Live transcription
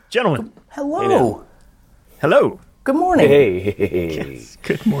Gentlemen. Hello. Hello. Good morning. Hey. Yes,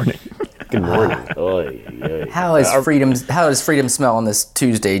 good morning. Good morning. Oy, oy. How does freedom smell on this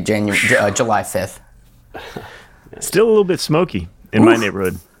Tuesday, July 5th? Still a little bit smoky in my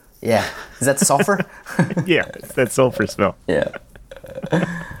neighborhood. Yeah. Is that sulfur? Yeah, it's that sulfur smell. Yeah. Man,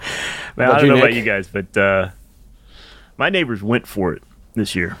 I don't know about you guys, but my neighbors went for it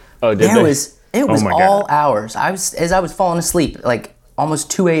this year. Oh, did It they? was all hours. As I was falling asleep, like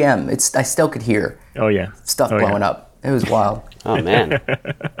almost 2 a.m. I still could hear stuff blowing up. It was wild. Oh, man.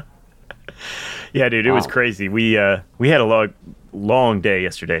 Yeah, dude, it was crazy. We had a long day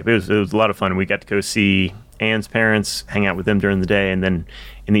yesterday. It was a lot of fun. We got to go see Anne's parents, hang out with them during the day, and then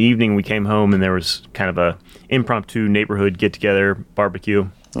in the evening we came home and there was kind of a impromptu neighborhood get-together barbecue.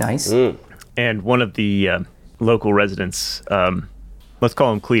 Nice. And one of the local residents, let's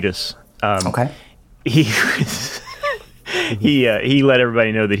call him Cletus. Okay. He let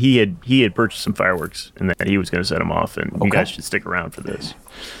everybody know that he had purchased some fireworks and that he was going to set them off, and you guys should stick around for this.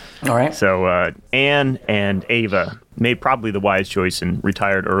 All right. So Anne and Ava made probably the wise choice and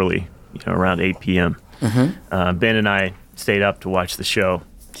retired early, around 8 p.m. Mm-hmm. Ben and I stayed up to watch the show.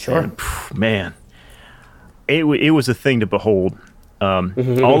 Sure. And, man, it was a thing to behold.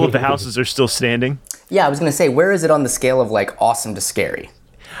 All of the houses are still standing. Yeah, I was going to say, where is it on the scale of like awesome to scary?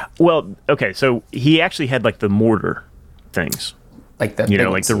 Well, okay, so he actually had like the mortar things. Like the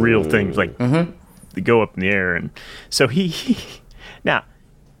like the real things, like they go up in the air. And so he now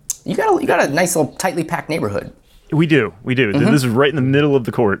you got a nice little tightly packed neighborhood. We do. This is right in the middle of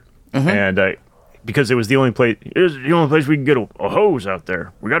the court, and because it was the only place we can get a hose out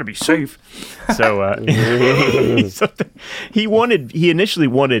there. We got to be safe. So he initially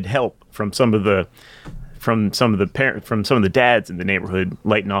wanted help from some of the dads in the neighborhood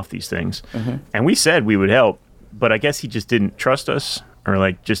lighting off these things, and we said we would help, but I guess he just didn't trust us. Or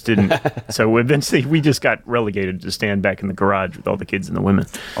like just didn't. So eventually we just got relegated to stand back in the garage with all the kids and the women.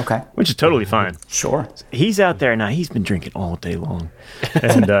 Okay. Which is totally fine. Sure. He's out there now. He's been drinking all day long,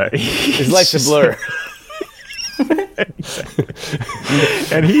 and His life's a blur.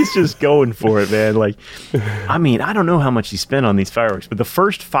 And he's just going for it, man. Like, I mean, I don't know how much he spent on these fireworks, but the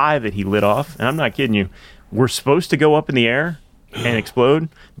first 5 that he lit off, and I'm not kidding you, were supposed to go up in the air and explode.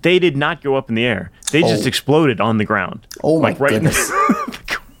 They did not go up in the air. They just exploded on the ground. Oh my goodness.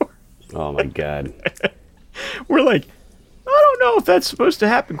 Oh my God. We're like, I don't know if that's supposed to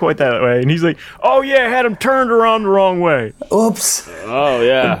happen quite that way. And he's like, oh yeah, I had him turned around the wrong way. Oops. Oh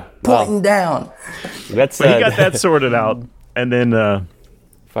yeah. Pointing down. That's he got that sorted out, and then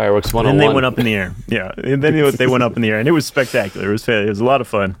fireworks 101. and they went up in the air. Yeah, and then they went up in the air, and it was spectacular. It was a lot of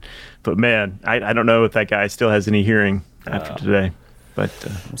fun. But man, I don't know if that guy still has any hearing after today. But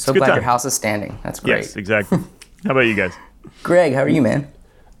I'm so glad your house is standing. That's great. Yes, exactly. How about you guys? Greg, how are you, man?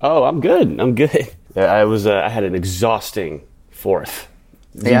 Oh, I'm good. I had an exhausting 4th.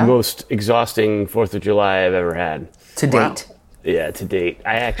 The most exhausting 4th of July I've ever had. To date. Yeah, to date.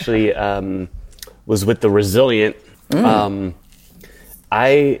 I actually was with the Resilient. Can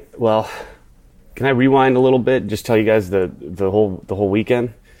I rewind a little bit? Just tell you guys the whole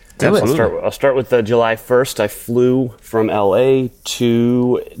weekend. I'll start with July 1st. I flew from LA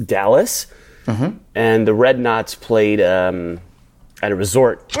to Dallas, and the Red Knots played at a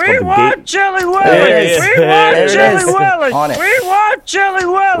resort. We want Jelly Willy! We want Jelly Willy! We want Jelly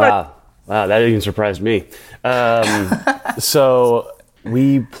Willy! Wow, that even surprised me. So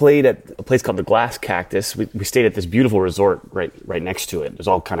we played at a place called the Glass Cactus. We stayed at this beautiful resort right next to it. It was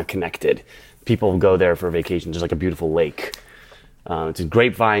all kind of connected. People go there for vacations. There's like a beautiful lake. It's in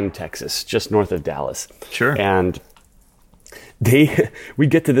Grapevine, Texas, just north of Dallas. Sure. And we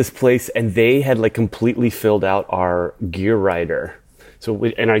get to this place, and they had like completely filled out our gear rider. So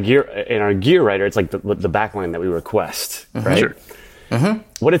in our gear rider, it's like the backline that we request, right? Sure.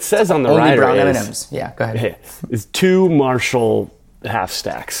 What it says on the Only rider brown is, M&Ms. Yeah, go ahead. is 2 Marshall half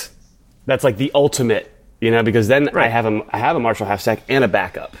stacks. That's like the ultimate, because then I have a Marshall half stack and a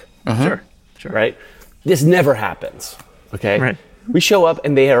backup. Sure. Right? This never happens. Okay. Right. We show up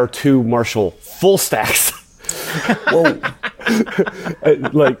and they are 2 Marshall full stacks. Whoa.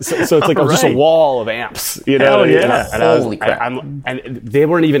 So it's like just a wall of amps, Hell yeah. Holy crap. And they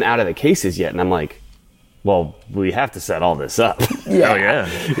weren't even out of the cases yet, and I'm like, well, we have to set all this up. Yeah. Oh yeah.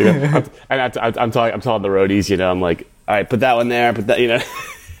 I'm telling the roadies, I'm like, all right, put that one there, put that,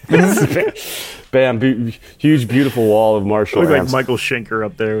 bam, huge, beautiful wall of Marshall Look amps. like Michael Schenker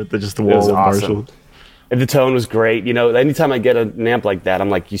up there with just the wall of awesome. Marshall. And the tone was great. Anytime I get an amp like that, I'm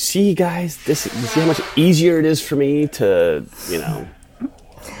like, you see, guys, you see how much easier it is for me to,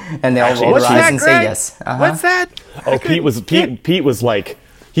 And they all roll their eyes and say yes. What's that? Oh, Pete was like,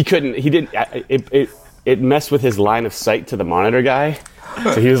 he couldn't. He didn't. It messed with his line of sight to the monitor guy.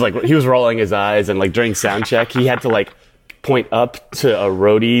 So he was rolling his eyes, and like during sound check, he had to like point up to a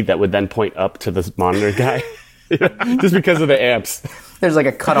roadie that would then point up to the monitor guy, just because of the amps. There's like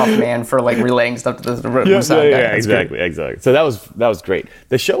a cutoff man for like relaying stuff to the sound guy. Yeah, exactly. So that was great.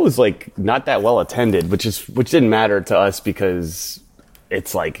 The show was like not that well attended, which didn't matter to us because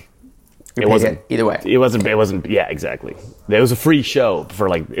it's like it wasn't either way. It wasn't. Yeah, exactly. It was a free show for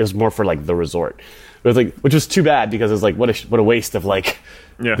like it was more for like the resort. It was like, which was too bad because it was like what a waste of like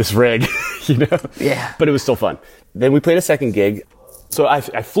this rig, you know. Yeah. But it was still fun. Then we played a second gig. So I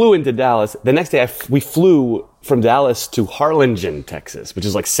flew into Dallas. The next day we flew from Dallas to Harlingen, Texas, which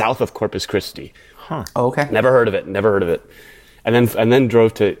is like south of Corpus Christi. Huh. Oh, okay. Never heard of it. And then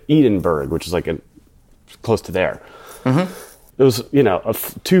drove to Edinburgh, which is like close to there. Mm-hmm. It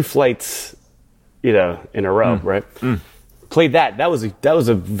was, 2 flights, in a row, right? Mm. Played that. That was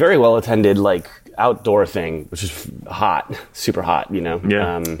a very well attended like outdoor thing, which is hot, super hot,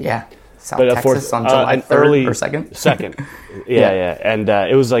 Yeah. Yeah. South but Texas on July 3rd or 2nd? Second. Yeah. And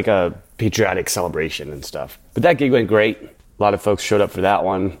it was like a patriotic celebration and stuff. But that gig went great. A lot of folks showed up for that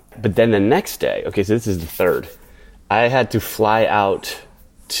one. But then the next day, okay, so this is the 3rd, I had to fly out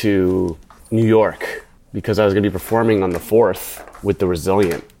to New York because I was going to be performing on the 4th with the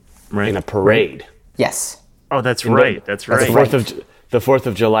Resilient in a parade. Yes. Oh, that's right. That's right. The 4th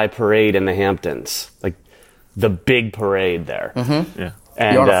of July parade in the Hamptons. Like the big parade there. Mm-hmm. Yeah.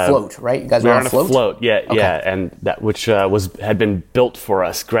 And, you're on a float, right? You guys were on a float? Yeah, okay. Yeah, and that which had been built for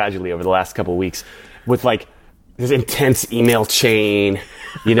us gradually over the last couple of weeks, with like this intense email chain,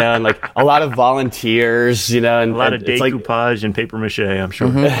 and like a lot of volunteers, and a lot of decoupage and paper mache, I'm sure.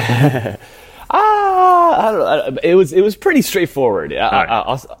 Mm-hmm. I don't know. It was pretty straightforward.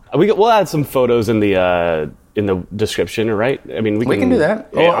 Right. We'll add some photos in the description, right? I mean, we can do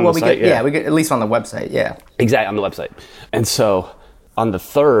that. We could at least on the website. Yeah, exactly, on the website. And so on the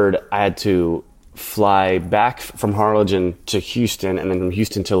 3rd, I had to fly back from Harlingen to Houston, and then from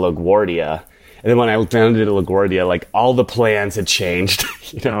Houston to LaGuardia. And then when I landed at LaGuardia, like all the plans had changed.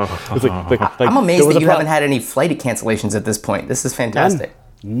 It was like I'm amazed that you haven't had any flight cancellations at this point. This is fantastic.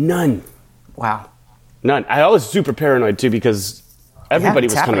 None. Wow. None. I was super paranoid too because everybody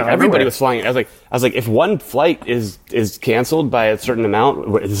was coming. Everybody was flying. I was like, if one flight is canceled by a certain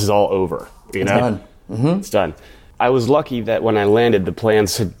amount, this is all over. It's done. Mm-hmm. It's done. I was lucky that when I landed, the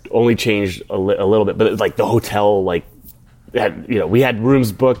plans had only changed a little bit, but like the hotel, like we had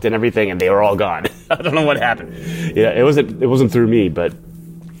rooms booked and everything, and they were all gone. I don't know what happened. It wasn't through me, but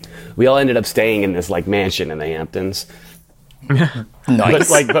we all ended up staying in this like mansion in the Hamptons. Nice.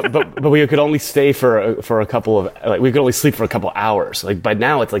 But we could only stay for a couple of we could only sleep for a couple hours. Like by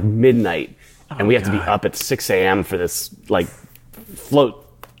now it's like midnight, and we have to be up at 6 a.m. for this like float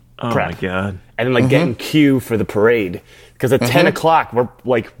prep. Oh my god! And then get in queue for the parade because at 10 o'clock we're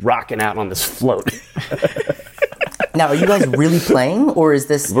like rocking out on this float. Now, are you guys really playing, or is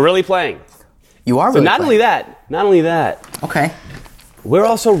this? We're really playing. You are. So really not playing. only that. Okay. We're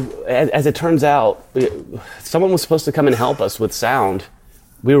also, as it turns out, someone was supposed to come and help us with sound.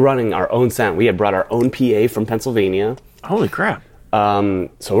 We were running our own sound. We had brought our own PA from Pennsylvania. Holy crap! So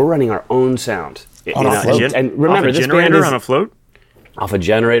we're running our own sound on a float. And remember, off a this generator band is on a float. Off a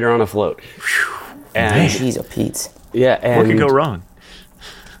generator on a float. And jeez, oh Pete. Yeah, and what could go wrong?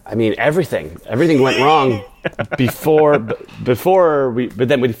 I mean, everything went wrong but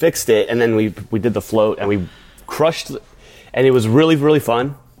then we fixed it, and then we did the float, and we crushed, and it was really, really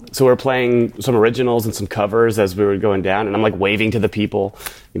fun. So we're playing some originals and some covers as we were going down, and I'm like waving to the people.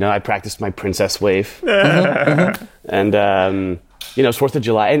 I practiced my princess wave. And, it's 4th of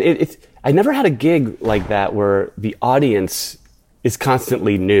July. And I never had a gig like that where the audience is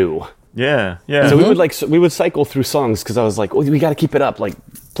constantly new. Yeah. So we would cycle through songs because I was like, we got to keep it up. Like,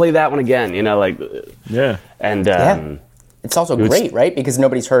 play that one again, Yeah. And it's also great, right? Because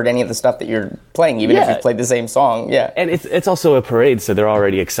nobody's heard any of the stuff that you're playing, even if you've played the same song. Yeah. And it's also a parade, so they're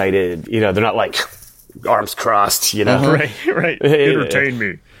already excited. They're not like arms crossed. Right. Entertain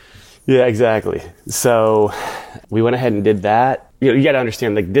me. Yeah, exactly. So we went ahead and did that. You got to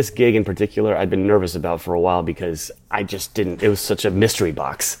understand, like this gig in particular, I'd been nervous about for a while because I just didn't. It was such a mystery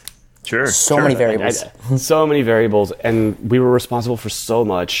box. Sure. So many variables. So many variables, and we were responsible for so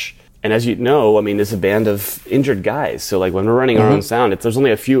much. And as you know, I mean, it's a band of injured guys. So like when we're running our own sound,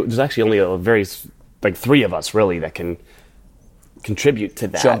 there's actually only a very, like 3 of us really that can contribute to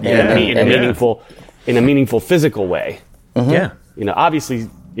that in a meaningful physical way. Yeah. Obviously,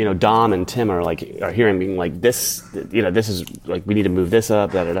 Dom and Tim are hearing being like this, this is like, we need to move this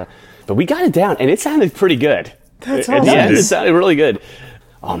up, da da da. But we got it down, and it sounded pretty good. That's At the end, it sounded really good.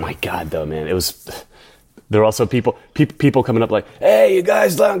 Oh my God, though, man, it was. There were also people coming up like, "Hey, you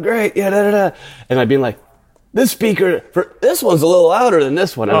guys sound great," yeah, da da da, and I'd be like, "This speaker for this one's a little louder than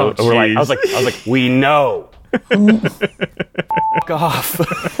this one." And I was like, "We know." Fuck off.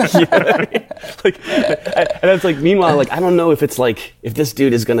 You know what I mean? Like, and it's like, meanwhile, like, I don't know if it's like, if this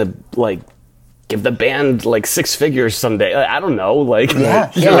dude is gonna like give the band like 6 figures someday. I don't know. Like,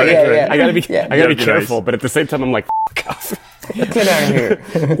 yeah. I gotta be careful, nice. But at the same time, I'm like, fuck off. Get out of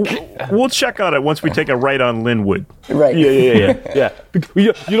here. We'll check on it once we take a right on Linwood. Right. Yeah.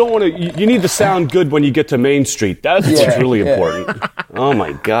 You don't want to. You need to sound good when you get to Main Street. That's what's really important. Oh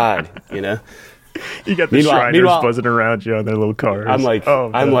my God, you know. You got the Shriners buzzing around you on their little cars. I'm like,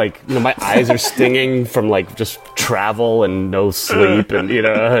 my eyes are stinging from like just travel and no sleep, and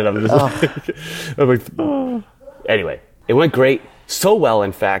and I'm just Anyway, it went great, so well,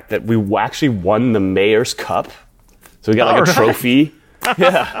 in fact, that we actually won the Mayor's Cup. So we got like a trophy.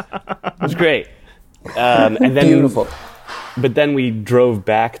 Yeah, it was great. And then beautiful. But then we drove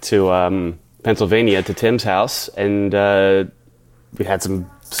back to Pennsylvania to Tim's house, and we had some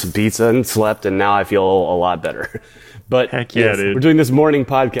pizza and slept, and now I feel a lot better. But heck yeah, dude. We're doing this morning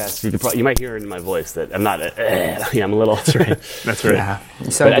podcast. You might hear it in my voice that I'm not. I'm a little. That's right. That's right. Yeah.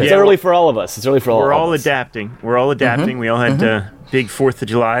 But it's early for all of us. It's early for all. We're all all of us. adapting. We're all adapting. We all had big 4th of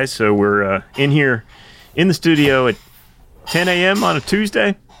July, so we're in here in the studio at 10 a.m. on a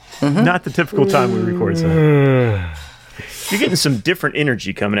Tuesday. Not the typical time we record. So you're getting some different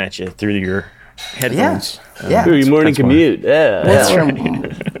energy coming at you through your headphones. Yeah. Your morning commute. Yeah. That's right.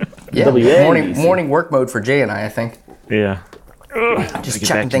 Morning work mode for Jay and I think. Yeah. Just get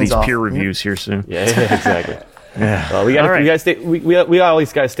checking back to things these off. peer reviews here soon. Yeah, exactly. Yeah. Well, we gotta stay. We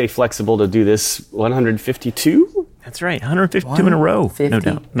always gotta stay flexible to do this. 152. That's right. 152 in a row. No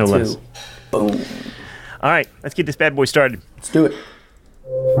doubt. No less. Boom. All right. Let's get this bad boy started. Let's do it.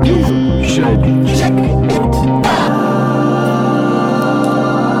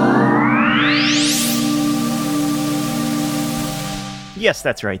 Yes,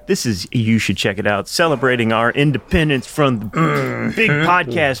 that's right. This is You Should Check It Out, celebrating our independence from the big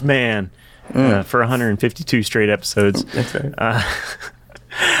podcast man for 152 straight episodes. That's right.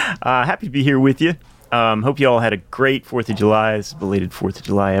 Happy to be here with you. Hope you all had a great 4th of July. It's a belated 4th of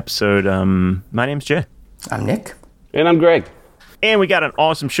July episode. My name's Jay. I'm Nick. And I'm Greg. And we got an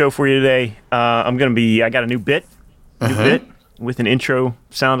awesome show for you today. I got a new bit with an intro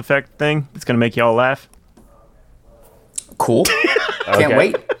sound effect thing that's going to make you all laugh. Cool. Can't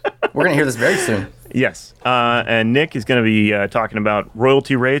wait. We're going to hear this very soon. Yes. And Nick is going to be talking about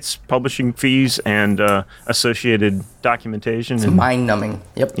royalty rates, publishing fees, and associated documentation. It's mind-numbing.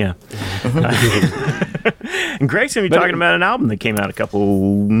 Yep. Yeah. And Greg's going to be talking about an album that came out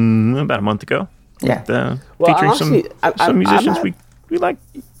about a month ago. Yeah. Featuring some musicians we like.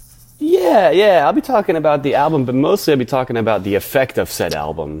 Yeah. I'll be talking about the album, but mostly I'll be talking about the effect of said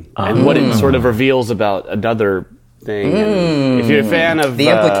album and what it sort of reveals about another thing. If you're a fan of the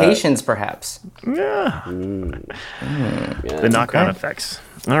implications, perhaps. Yeah. The knock-on effects.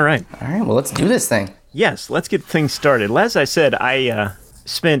 All right. Well, let's do this thing. Yes, let's get things started. As I said, I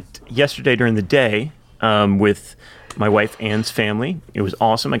spent yesterday during the day with my wife Anne's family. It was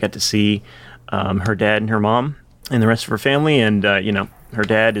awesome. I got to see her dad and her mom and the rest of her family, and her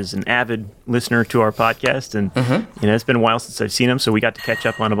dad is an avid listener to our podcast, and it's been a while since I've seen him, so we got to catch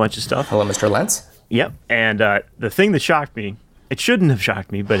up on a bunch of stuff. Hello, Mr. Lentz. Yep, and the thing that shocked me, it shouldn't have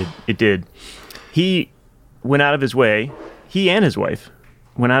shocked me, but it did. He went out of his way, he and his wife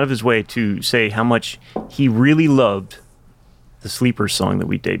went out of his way to say how much he really loved the Sleepers song that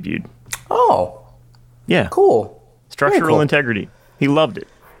we debuted. Oh. Yeah. Cool. Structural integrity. He loved it.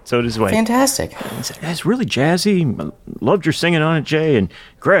 So did his wife. Fantastic. He said, it's really jazzy. Loved your singing on it, Jay. And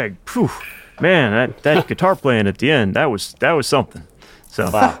Greg, man, that guitar playing at the end, that was something. So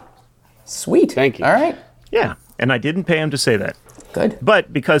wow. Sweet. Thank you. All right. Yeah, and I didn't pay him to say that. Good.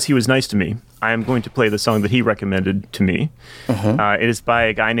 But because he was nice to me, I am going to play the song that he recommended to me. It is by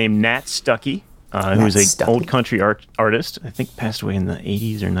a guy named Nat Stuckey, who is an old country artist. I think passed away in the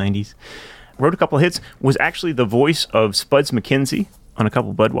 80s or 90s. Wrote a couple of hits. Was actually the voice of Spuds MacKenzie on a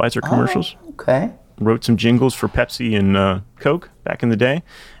couple Budweiser commercials. Oh, okay. Wrote some jingles for Pepsi and Coke back in the day.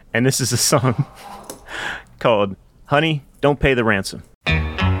 And this is a song called Honey, Don't Pay the Ransom.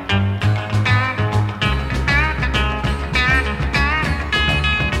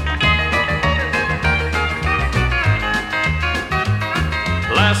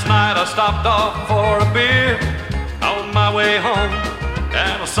 Last night I stopped off for a beer on my way home,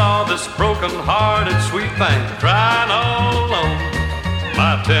 and I saw this broken-hearted sweet thing crying all alone.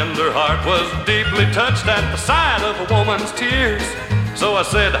 My tender heart was deeply touched at the sight of a woman's tears. So I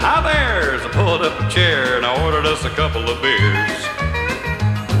said, hi there, as I pulled up a chair and I ordered us a couple of beers.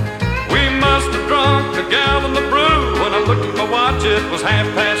 We must have drunk a gallon of brew. When I looked at my watch, it was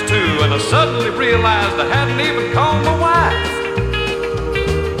 2:30, and I suddenly realized I hadn't even called my wife.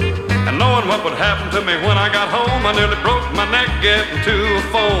 And knowing what would happen to me when I got home, I nearly broke my neck getting to a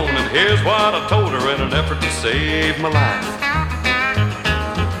phone. And here's what I told her in an effort to save my life.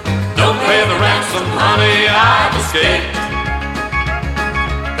 Don't pay the ransom, honey, I've escaped.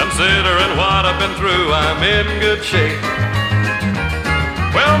 Considering what I've been through, I'm in good shape.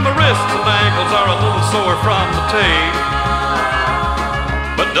 Well, my wrists and ankles are a little sore from the tape.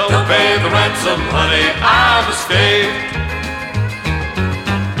 But don't pay the ransom, honey, I've escaped.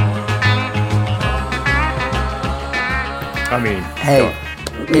 I mean, hey,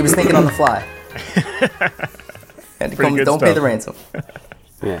 he was thinking on the fly. Had to come, don't pay the ransom.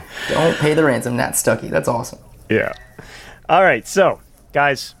 Yeah. Don't pay the ransom, Nat Stuckey. That's awesome. Yeah. All right, so,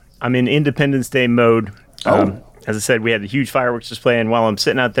 guys, I'm in Independence Day mode. As I said, we had a huge fireworks display, and while I'm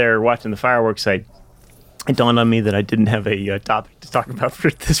sitting out there watching the fireworks, it dawned on me that I didn't have a topic to talk about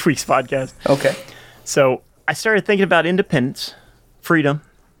for this week's podcast. Okay. So I started thinking about independence, freedom,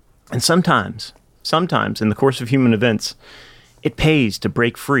 and sometimes in the course of human events, it pays to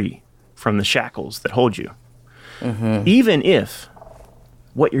break free from the shackles that hold you. Mm-hmm. Even if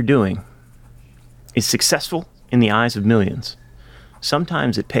what you're doing is successful in the eyes of millions,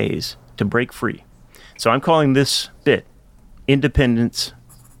 sometimes it pays to break free. So I'm calling this bit Independence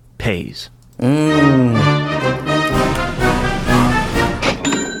Pays. Okay.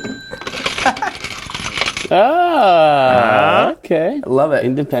 I love it.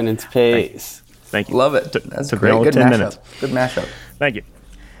 Independence Pays. Thank you. Love it. That's took great. all Good 10 mashup. minutes. Good mashup. Thank you.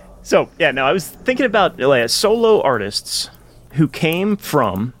 So, now I was thinking about solo artists who came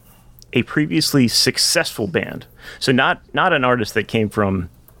from a previously successful band. So not an artist that came from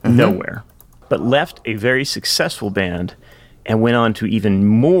nowhere, but left a very successful band and went on to even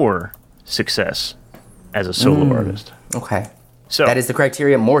more success as a solo artist. Okay. So that is the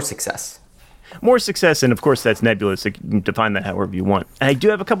criteria, more success. More success, and of course that's nebulous. You can define that however you want. And I do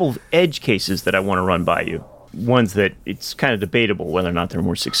have a couple of edge cases that I want to run by you. Ones that it's kind of debatable whether or not they're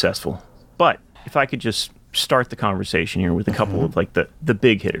more successful. But if I could just start the conversation here with a couple of the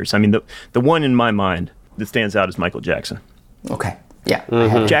big hitters. I mean, the one in my mind that stands out is Michael Jackson. Okay. Yeah.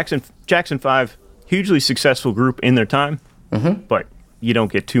 Jackson 5, hugely successful group in their time, but you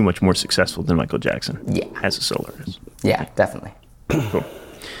don't get too much more successful than Michael Jackson as a solo artist. Yeah, definitely. Cool.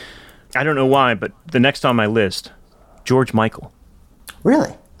 I don't know why, but the next on my list, George Michael.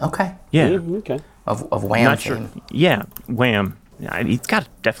 Really? Okay. Yeah. Okay. Of Wham Not fame. sure. Yeah, Wham. He's got to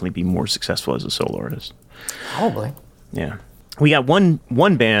definitely be more successful as a solo artist. Probably. Yeah. We got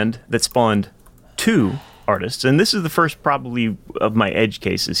one band that spawned two artists, and this is the first probably of my edge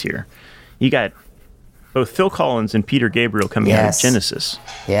cases here. You got both Phil Collins and Peter Gabriel coming out of Genesis.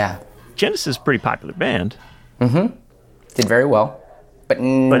 Yeah. Genesis is a pretty popular band. Did very well. But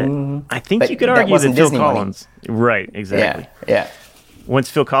I think you could argue that Phil Disney Collins... Money. Right, exactly. Yeah. Once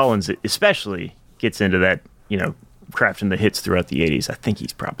Phil Collins especially gets into that, crafting the hits throughout the 80s, I think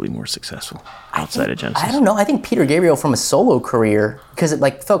he's probably more successful outside of Genesis. I don't know. I think Peter Gabriel from a solo career, because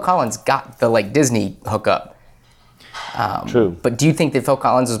Phil Collins got the Disney hookup. True. But do you think that Phil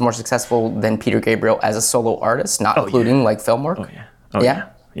Collins was more successful than Peter Gabriel as a solo artist, not including film work? Oh yeah.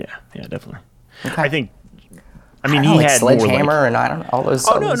 Yeah, definitely. Okay. I think. He had Sledgehammer and I don't know all those.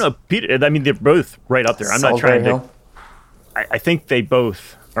 No, Peter. I mean, they're both right up there. I'm not trying to. I think they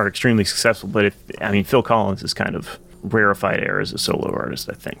both are extremely successful, but Phil Collins is kind of rarefied air as a solo artist.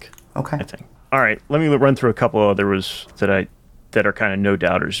 I think. Okay. All right, let me run through a couple others that are kind of no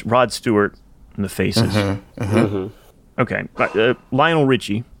doubters. Rod Stewart and the Faces. Okay, Lionel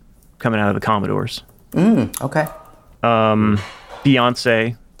Richie coming out of the Commodores. Okay.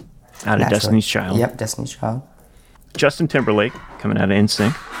 Beyonce out of Destiny's Child. Yep, Destiny's Child. Justin Timberlake coming out of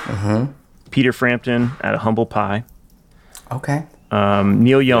NSYNC. Peter Frampton out of Humble Pie. Okay.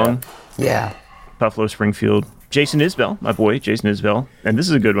 Neil Young. Yeah. Buffalo Springfield. Jason Isbell, my boy, Jason Isbell. And this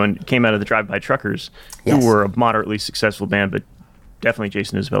is a good one. Came out of the Drive-By Truckers, who were a moderately successful band, but definitely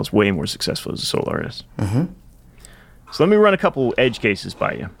Jason Isbell's way more successful as a solo artist. So let me run a couple edge cases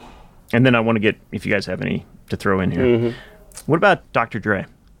by you. And then I want to get, if you guys have any to throw in here. What about Dr. Dre?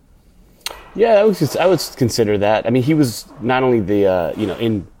 Yeah, I would consider that. I mean, he was not only the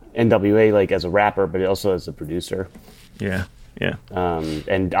in NWA as a rapper, but also as a producer. Yeah.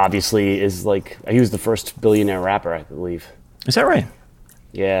 And obviously is he was the first billionaire rapper, I believe. Is that right?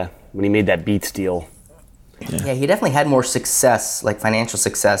 Yeah, when he made that Beats deal. Yeah, he definitely had more success, financial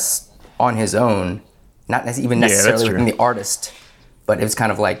success, on his own, not even necessarily within the artist, but it was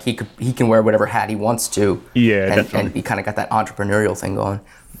kind of like he can wear whatever hat he wants to. Yeah, and, definitely. And he kind of got that entrepreneurial thing going.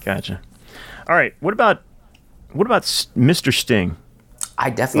 Gotcha. All right, what about Mr. Sting? I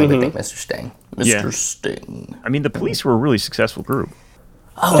definitely would think Mr. Sting. Mr. Sting. I mean, the Police were a really successful group.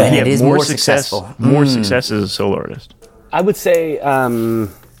 Oh, and it is more successful. More success as a solo artist. I would say on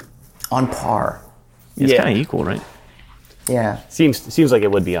par. It's kind of equal, right? Yeah. Seems like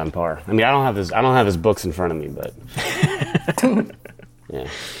it would be on par. I mean, I don't have his books in front of me, but yeah,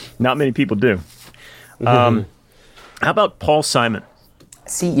 not many people do. How about Paul Simon?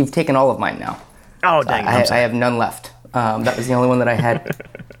 See, you've taken all of mine now. Oh, dang! I have none left. That was the only one that I had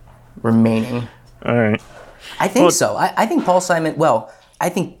remaining. All right. I think so. I think Paul Simon. Well, I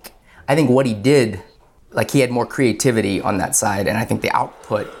think what he did, like he had more creativity on that side, and I think the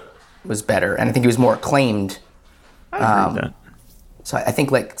output was better, and I think he was more acclaimed. I agree with that. So I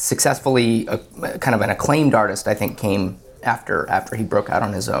think like successfully, kind of an acclaimed artist, I think came after he broke out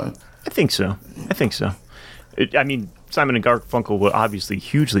on his own. I think so. I mean, Simon and Garfunkel were obviously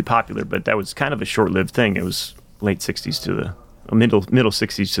hugely popular, but that was kind of a short-lived thing. It was late '60s to the middle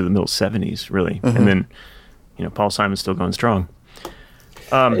 '60s to the middle '70s, really, and then Paul Simon's still going strong.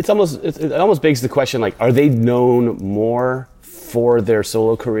 It almost begs the question: like, are they known more for their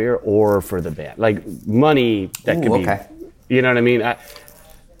solo career or for the band? Like money, that could be. You know what I mean?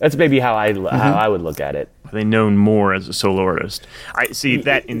 That's maybe how I would look at it. Are they known more as a solo artist? I see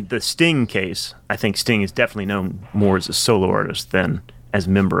that in the Sting case. I think Sting is definitely known more as a solo artist than as a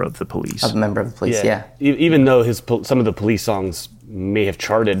member of the Police. A member of the Police, yeah. Even though some of the Police songs may have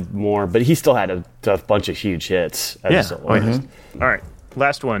charted more, but he still had a bunch of huge hits as a solo artist. All right,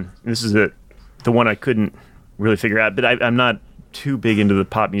 last one. This is the one I couldn't really figure out, but I'm not too big into the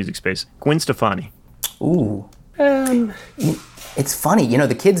pop music space. Gwen Stefani. Ooh. It's funny,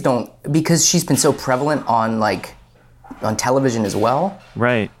 the kids don't, because she's been so prevalent on television as well.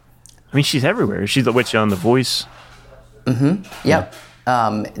 Right. I mean, she's everywhere. She's the witch on The Voice. Mm-hmm. Yep.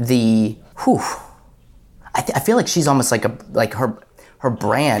 I feel like she's almost like her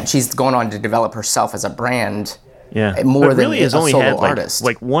brand. She's going on to develop herself as a brand. Yeah. More but than really a has only solo had artist.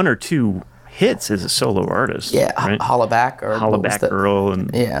 like one or two hits as a solo artist. Yeah. Right? Hollaback Girl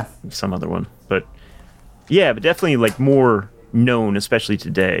and some other one. But definitely like more known, especially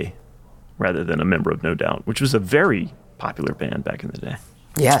today, rather than a member of No Doubt, which was a very popular band back in the day.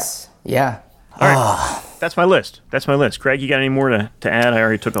 Yes. Yeah. All right. That's my list. Craig, you got any more to add? I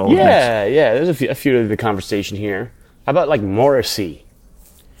already took all of these. Yeah. There's a few of the conversation here. How about like Morrissey?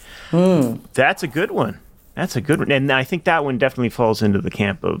 That's a good one. And I think that one definitely falls into the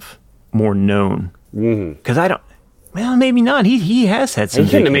camp of more known. Because I don't. Well, maybe not. He has had some.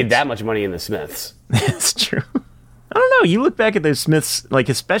 He couldn't have made that much money in the Smiths. That's true. I don't know. You look back at the Smiths, like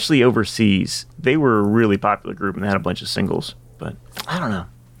especially overseas, they were a really popular group and they had a bunch of singles. But I don't know.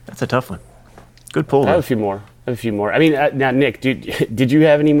 That's a tough one. Good pull. I have a few more. I mean, now Nick, did you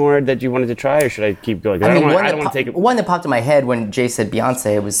have any more that you wanted to try, or should I keep going? I don't want to take it. One that popped in my head when Jay said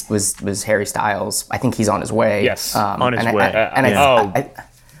Beyonce was Harry Styles. I think he's on his way. Yes, on his way.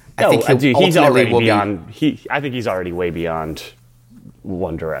 I think he's already beyond. I think he's already way beyond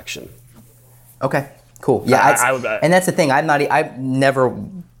One Direction. Okay, cool. Yeah, and that's the thing. I never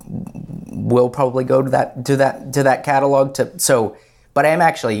will probably go to that catalog. But I am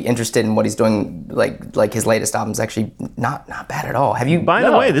actually interested in what he's doing. Like his latest album's actually not bad at all. Have you? By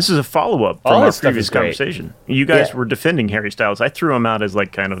the way, this is a follow-up from our previous conversation. You guys were defending Harry Styles. I threw him out as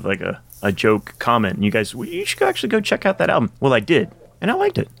kind of a joke comment. And you guys, you should actually go check out that album. Well, I did, and I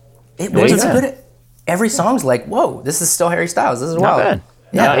liked it. It was good. Every song's like, whoa, this is still Harry Styles. This is wild.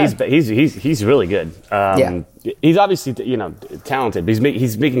 Not bad. Yeah, he's really good. He's obviously talented, but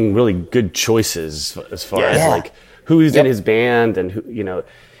he's making really good choices as far as who's in his band and who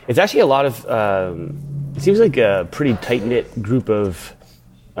it's actually a lot of it seems like a pretty tight-knit group of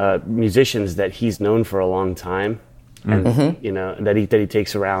musicians that he's known for a long time, and that he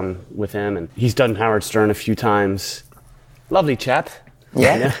takes around with him, and he's done Howard Stern a few times. Lovely chap.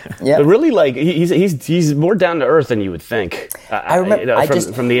 Yeah. But really, he's more down to earth than you would think. I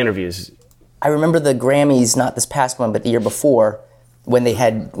remember from the interviews. I remember the Grammys, not this past one, but the year before, when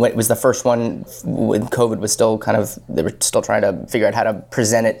it was the first one when COVID was still they were still trying to figure out how to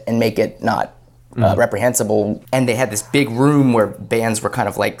present it and make it not reprehensible. And they had this big room where bands were kind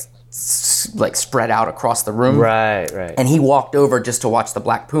of like spread out across the room. Right. And he walked over just to watch the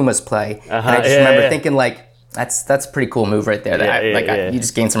Black Pumas play. And I just remember thinking that's a pretty cool move right there. You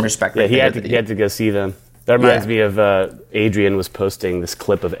just gained some respect. Yeah, he had to go see them. That reminds me of Adrian was posting this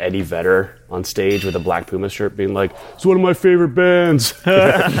clip of Eddie Vedder on stage with a Black Puma shirt, being like, "It's one of my favorite bands."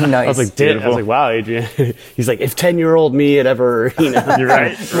 Nice. I was like, "Wow, Adrian." He's like, "If 10-year-old me had ever, You're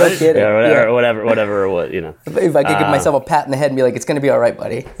right. whatever, what, you know." If I could give myself a pat in the head and be like, "It's going to be all right,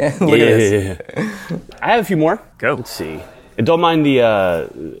 buddy." Look at this. Yeah. I have a few more. Go. Let's see. And don't mind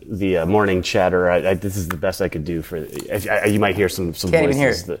the morning chatter. This is the best I could do for. You might hear some Can't voices. even hear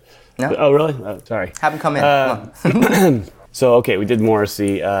it. No? Oh, really? Oh, sorry. Have him come in. Come on. So, okay, we did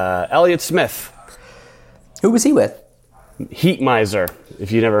Morrissey. Elliott Smith, Who was he with? Heat Miser.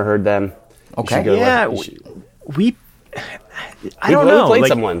 If you never heard them, Okay. Yeah, we. I don't We know. played Like,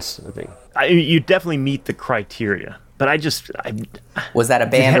 some once, I think. you definitely meet the criteria, but Was that a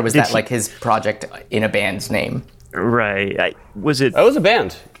band or was did that he- like his project in a band's name? right. Was it? That was a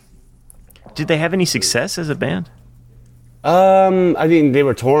band. Did they have any success as a band? I mean, they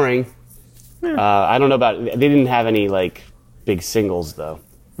were touring. I don't know about. They didn't have any like big singles though,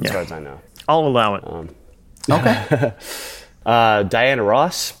 as Yeah. far as I know. I'll allow it. Okay. Diana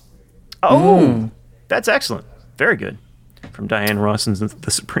Ross. That's excellent. Very good. From Diane Ross and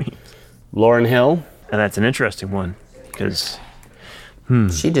the Supremes. Lauryn Hill. And that's an interesting one because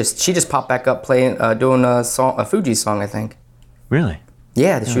She just popped back up playing doing a Fuji song, I think. really.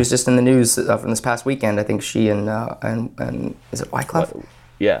 Yeah, she was just in the news from this past weekend. I think she and is it Wyclef?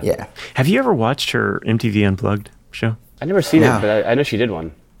 Yeah. Yeah. Have you ever watched her MTV Unplugged show? I never seen No. it, but I know she did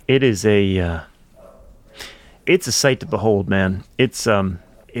one. It is it's a sight to behold, man. It's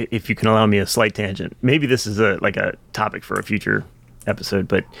if you can allow me a slight tangent, maybe this is a topic for a future episode,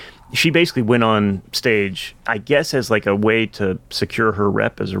 but she basically went on stage, I guess, as like a way to secure her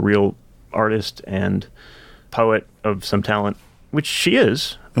rep as a real artist and poet of some talent, which she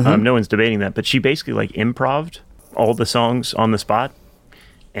is. No one's debating that, but she basically like improv'd all the songs on the spot.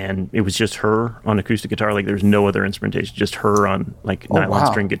 And it was just her on acoustic guitar. Like there's no other instrumentation, just her on like nylon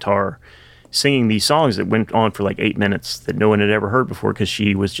string guitar, singing these songs that went on for like 8 minutes that no one had ever heard before because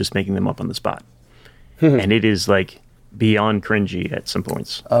she was just making them up on the spot. And it is like beyond cringy at some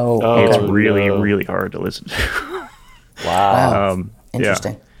points. Oh, It's okay. really hard to listen to. Wow.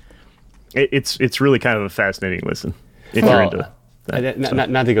 Interesting. It's really kind of a fascinating listen if you're into that.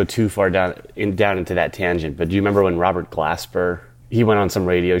 Not to go too far down into that tangent, but do you remember when Robert Glasper, he went on some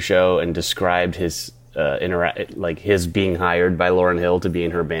radio show and described his his being hired by Lauryn Hill to be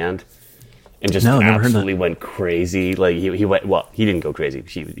in her band, and just absolutely went crazy. Like he went, well, he didn't go crazy.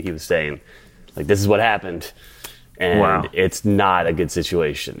 He was saying, like, this is what happened, and it's not a good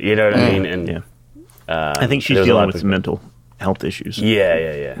situation. You know what I mean? And I think she's dealing with some mental health issues.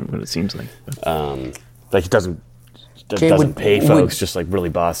 Yeah. What it seems like. Like he doesn't pay folks, just like really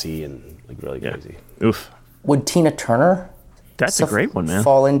bossy and like really crazy. Oof. Would Tina Turner That's a great one, man.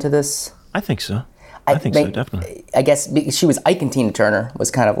 fall into this? I think so. I think so, definitely. I guess she was Ike and Tina Turner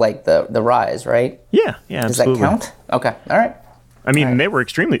was kind of like the rise, right? Yeah, Does absolutely. that count? Okay, all right. I mean, they were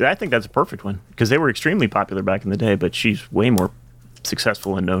I think that's a perfect one because they were extremely popular back in the day, but she's way more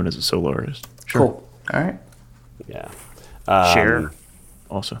successful and known as a solo artist. Sure. Cool. All right. Yeah. Cher,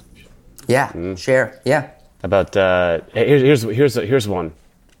 also. Yeah, Cher. Yeah. About here's one.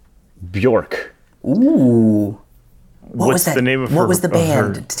 Bjork. Ooh. What What's was that? the name of what her- was the of her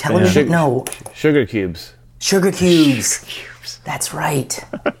band? Television? band? No. Sugar Cubes. Sugar Cubes. That's right.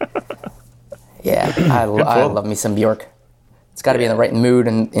 Yeah, I love me some Bjork. It's got to be in the right mood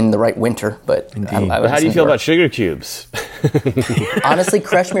and in the right winter, but But how do you feel about Sugar Cubes? Honestly,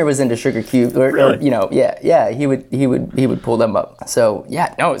 Kreshmir was into Sugar Cube, or he would pull them up. So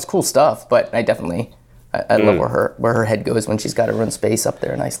yeah, no, it's cool stuff. But I definitely, I love where her head goes when she's got her own space up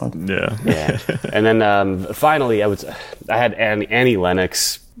there in Iceland. Yeah. And then finally, I had Annie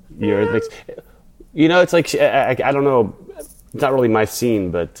Lennox. Eurythmics. You know, it's like I don't know. It's not really my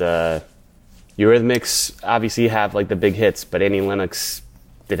scene, but Eurythmics obviously have like the big hits, but Annie Lennox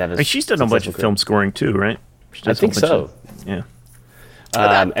did have. She's done a bunch of film scoring too, right? I think so. Yeah.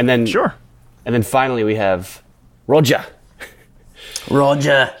 And then Sure. And then finally we have Roger.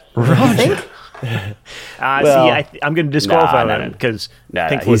 Roger. I'm going to disqualify Nah, that because nah,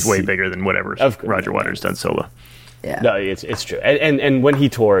 Pink Floyd's he's- way bigger than whatever Roger Waters done solo. Yeah. No, it's true. And when he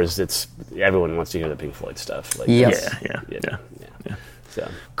tours, it's everyone wants to hear the Pink Floyd stuff. Like, Yes. Yeah. So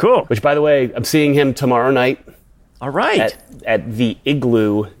Cool. Which, by the way, I'm seeing him tomorrow night All right. at the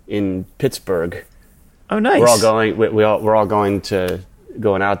Igloo in Pittsburgh. Oh, nice. We're all going. We're all going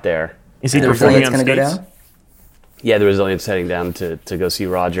out there. Is he The performing Brazilian's on going to go skates? down? Yeah, the Brazilian's heading down to go see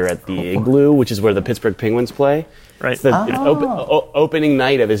Roger at the Igloo, which is where the Pittsburgh Penguins play. Right. It's the opening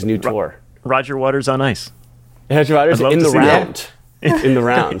night of his new tour. Roger Waters on ice. Roger Waters I'd love in to the see that. round. In the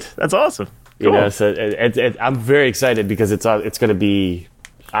round. That's awesome. You know, so I'm very excited because it's going to be.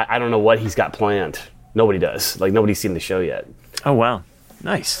 I don't know what he's got planned. Nobody does. Like nobody's seen the show yet. Oh wow,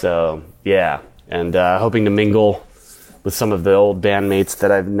 nice. So yeah, and hoping to mingle with some of the old bandmates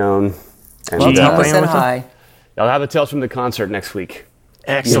that I've known. And, well, tell us said hi. I'll have the tales from the concert next week.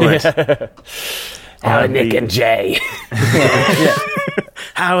 Excellent. How are Nick and Jay? Yeah.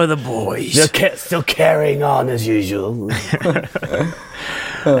 How are the boys? They're still carrying on as usual.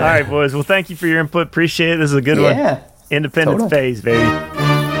 All right, boys. Well, thank you for your input. Appreciate it. This is a good one. Independence phase, baby.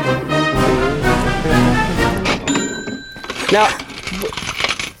 Now,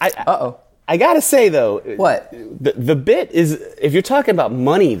 I gotta say though, what the bit is, if you're talking about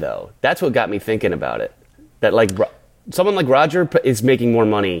money though, that's what got me thinking about it. That like someone like Roger is making more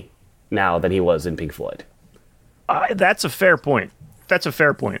money now than he was in Pink Floyd. That's a fair point. That's a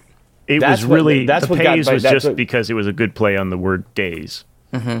fair point. The pays was just because it was a good play on the word days.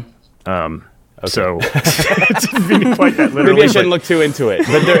 Mm-hmm. Okay. So it didn't mean quite that literally. Maybe I shouldn't look too into it.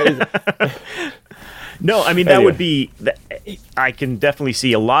 But there is. No, I mean that would be. I can definitely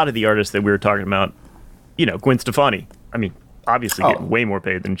see a lot of the artists that we were talking about. You know, Gwen Stefani. I mean, obviously getting way more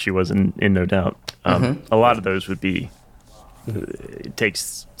paid than she was in No Doubt. A lot of those would be. It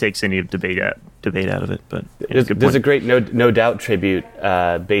takes any debate out of it, but there's a great no Doubt tribute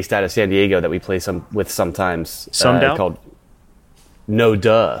based out of San Diego that we play sometimes. Some Doubt called No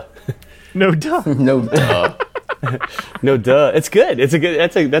Duh. No Duh. No Duh. No Duh. It's good.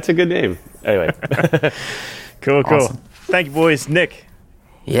 That's a good name. Anyway. Cool. Awesome. Thank you, boys. Nick.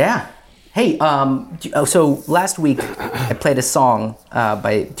 Yeah. Hey. So last week I played a song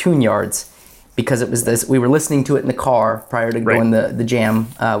by Tune Yards. Because it was this, we were listening to it in the car prior to going the jam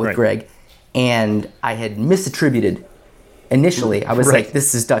with Greg, and I had misattributed initially. I was like,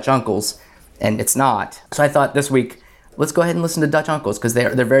 "This is Dutch Uncles," and it's not. So I thought this week, let's go ahead and listen to Dutch Uncles because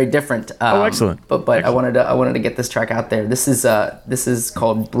they're very different. Excellent! But excellent. I wanted to get this track out there. This is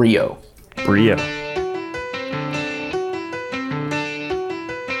called Brio. Brio.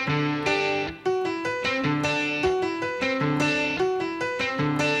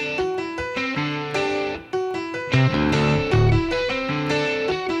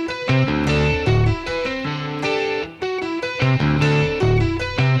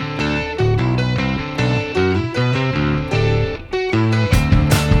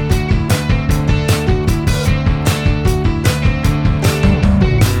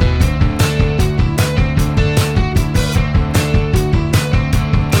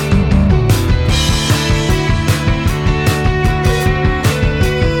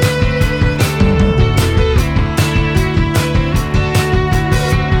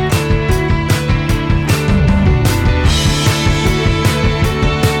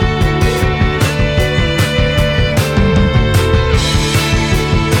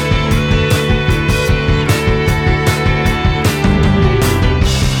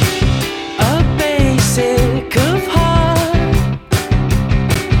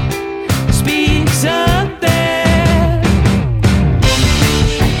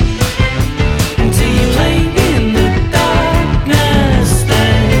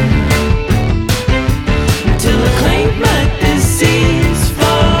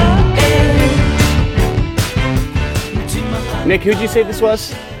 Nick, who'd you say this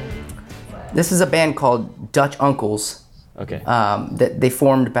was? This is a band called Dutch Uncles. Okay. That they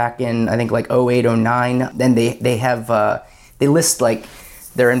formed back in, I think, like 08, 09. Then they have, they list like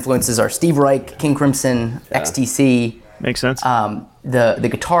their influences are Steve Reich, King Crimson, XTC. Makes sense. The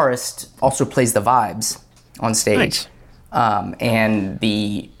guitarist also plays the vibes on stage. Nice. And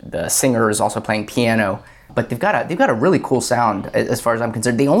the singer is also playing piano. But they've got a really cool sound as far as I'm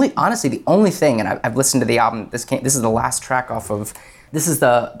concerned. The only thing, and I've listened to the album. This is the last track off of. This is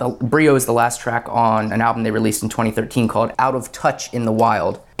the Brio is the last track on an album they released in 2013 called Out of Touch in the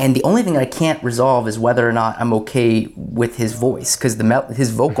Wild. And the only thing I can't resolve is whether or not I'm okay with his voice, because his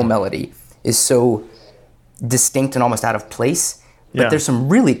vocal melody is so distinct and almost out of place. But there's some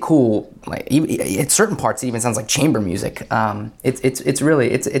really cool, like at certain parts it even sounds like chamber music. It's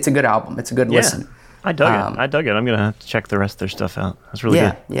a good album. It's a good listen. I dug it. I'm gonna have to check the rest of their stuff out. That's really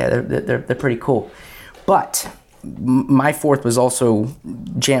good. Yeah, they're pretty cool. But my fourth was also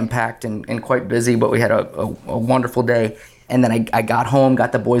jam-packed and quite busy, but we had a wonderful day. And then I got home,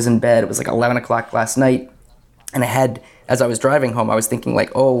 got the boys in bed. It was like 11 o'clock last night. And as I was driving home, I was thinking like,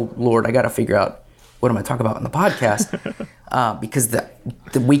 oh, Lord, I got to figure out what am I talking about in the podcast? Because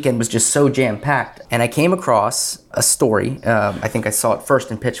the weekend was just so jam-packed. And I came across a story, I think I saw it first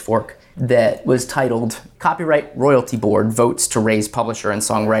in Pitchfork, that was titled Copyright Royalty Board Votes to Raise Publisher and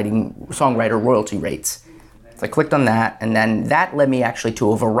Songwriter Royalty Rates. So I clicked on that, and then that led me actually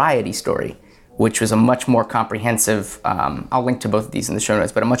to a Variety story which was a much more comprehensive, I'll link to both of these in the show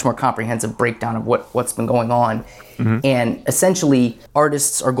notes, but a much more comprehensive breakdown of what's been going on. And essentially,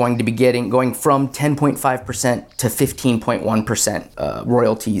 artists are going to be going from 10.5% to 15.1%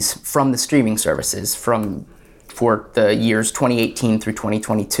 royalties from the streaming services for the years 2018 through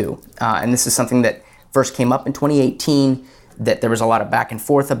 2022. And this is something that first came up in 2018, that there was a lot of back and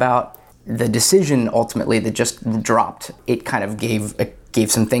forth about. The decision ultimately that just dropped, it kind of gave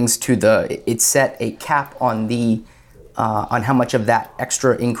some things to it set a cap on on how much of that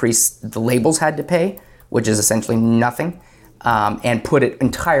extra increase the labels had to pay, which is essentially nothing, and put it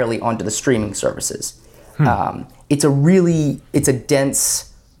entirely onto the streaming services. It's a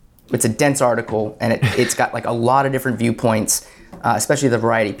dense article, and it's got like a lot of different viewpoints, especially the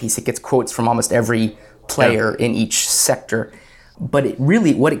variety piece. It gets quotes from almost every player in each sector. But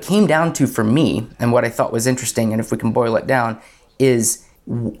what it came down to for me, and what I thought was interesting, and if we can boil it down, is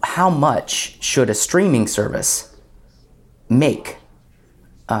how much should a streaming service make?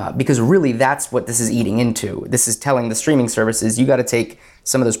 Because really that's what this is eating into. This is telling the streaming services, you got to take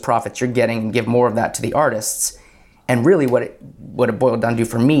some of those profits you're getting and give more of that to the artists. And really what it boiled down to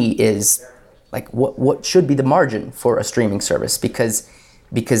for me is like what should be the margin for a streaming service, because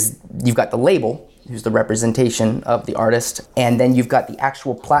you've got the label, who's the representation of the artist, and then you've got the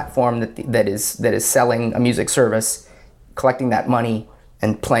actual platform that is selling a music service, collecting that money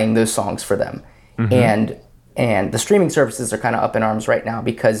and playing those songs for them. And the streaming services are kind of up in arms right now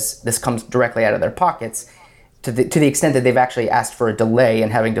because this comes directly out of their pockets, to the extent that they've actually asked for a delay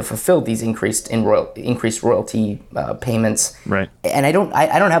in having to fulfill these increased royalty payments. Right. And I don't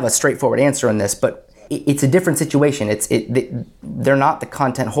have a straightforward answer on this, but it's a different situation. They're not the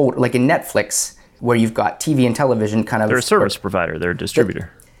content holder like in Netflix, where you've got TV and television kind of. They're a service provider. They're a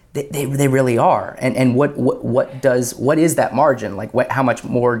distributor. They really are. And what is that margin? Like how much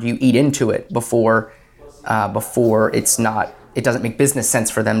more do you eat into it before it doesn't make business sense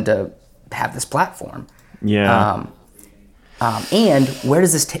for them to have this platform? Yeah. And where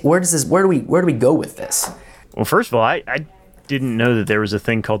do we go with this? Well, first of all, I didn't know that there was a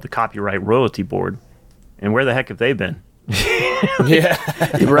thing called the Copyright Royalty Board, and where the heck have they been? Yeah.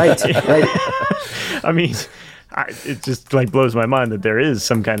 Right. I mean, it just like blows my mind that there is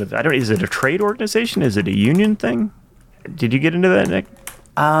some kind of, is it a trade organization? Is it a union thing? Did you get into that, Nick?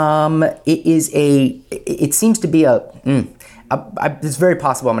 It seems to be it's very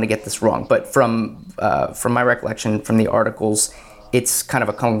possible I'm going to get this wrong, but from my recollection from the articles, it's kind of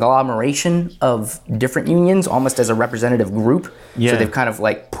a conglomeration of different unions, almost as a representative group. Yeah. So they've kind of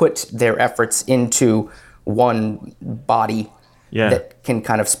like put their efforts into one body that can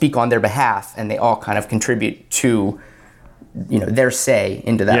kind of speak on their behalf, and they all kind of contribute to, their say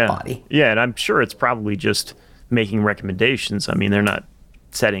into that body. Yeah, and I'm sure it's probably just making recommendations. I mean, they're not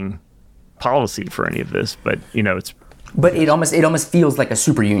setting policy for any of this, but it's. But it almost feels like a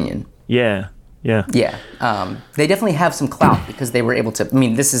super union. Yeah. Yeah. They definitely have some clout because they were able to. I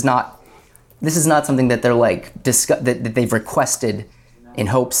mean, this is not something that they're like that they've requested in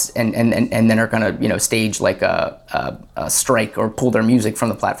hopes and then are gonna stage like a strike or pull their music from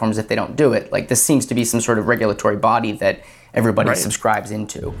the platforms if they don't do it. Like this seems to be some sort of regulatory body that everybody subscribes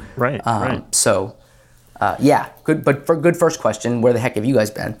into. Right. So. Good. But for good first question, where the heck have you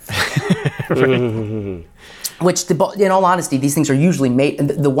guys been? Which, in all honesty, these things are usually made.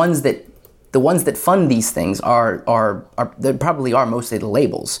 The ones that fund these things are they probably are mostly the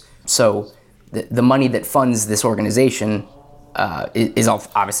labels. So the money that funds this organization is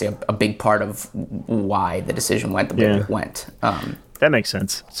obviously a big part of why the decision went the way it went. That makes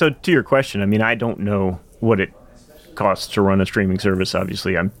sense. So to your question, I mean, I don't know what it costs to run a streaming service.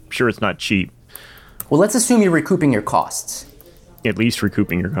 Obviously, I'm sure it's not cheap. Well, let's assume you're recouping your costs. At least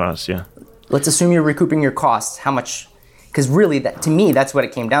recouping your costs, yeah. Let's assume you're recouping your costs. How much? Because really, to me, that's what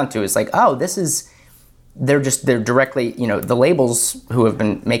it came down to. Is like, they're directly, the labels who have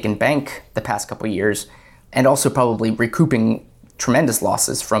been making bank the past couple of years, and also probably recouping tremendous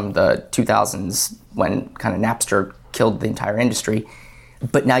losses from the 2000s when kind of Napster killed the entire industry.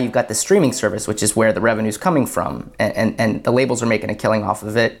 But now you've got the streaming service, which is where the revenue's coming from, and the labels are making a killing off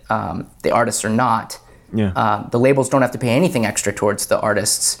of it. The artists are not. Yeah. The labels don't have to pay anything extra towards the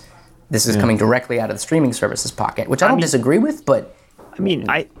artists. This is coming directly out of the streaming service's pocket, which I don't disagree with, but... I mean,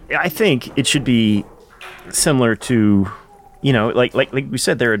 I think it should be similar to, like we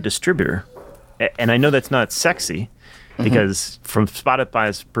said, they're a distributor. And I know that's not sexy, because from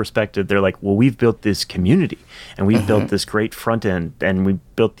Spotify's perspective, they're like, well, we've built this community, and we've built this great front end, and we've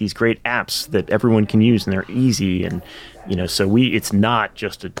built these great apps that everyone can use, and they're easy, and so it's not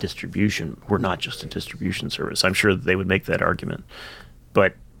just a distribution. We're not just a distribution service. I'm sure that they would make that argument,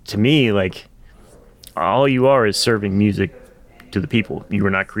 but to me, like, all you are is serving music to the people. You are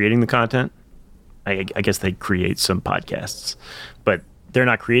not creating the content. I guess they create some podcasts, but they're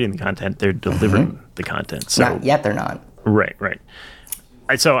not creating the content. They're delivering the content. So not yet, they're not. Right.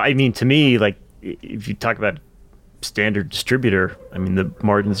 So, I mean, to me, like, if you talk about standard distributor, I mean, the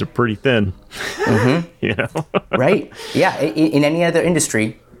margins are pretty thin, you know? Right. Yeah. In any other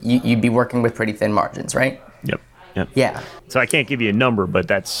industry, you'd be working with pretty thin margins, right? Yep. Yeah. So I can't give you a number, but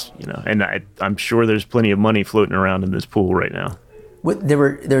that's, you know, and I'm sure there's plenty of money floating around in this pool right now.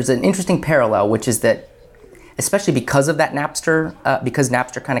 There's an interesting parallel, which is that, especially because of that Napster, because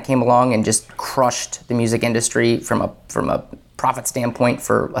Napster kind of came along and just crushed the music industry from a profit standpoint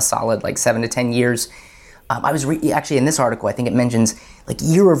for a solid like 7 to 10 years. I was actually in this article, I think it mentions like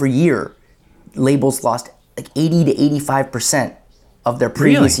year over year, labels lost like 80 to 85% of their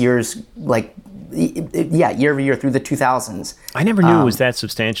previous years, like, year over year through the 2000s. I never knew it was that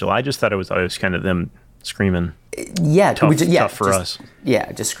substantial. I just thought it was always kind of them screaming. Tough for us.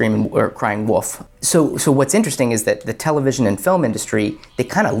 Yeah, just screaming or crying wolf. So what's interesting is that the television and film industry, they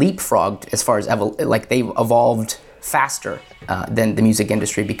kind of leapfrogged as far as they evolved faster than the music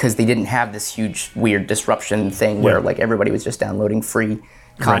industry because they didn't have this huge weird disruption thing where like everybody was just downloading free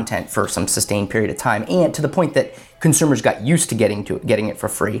content for some sustained period of time, and to the point that consumers got used to getting it for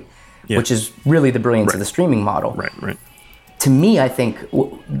free, which is really the brilliance of the streaming model. Right. To me, I think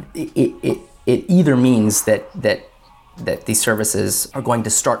it either means that these services are going to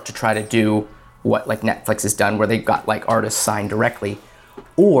start to try to do what like Netflix has done, where they've got like artists signed directly,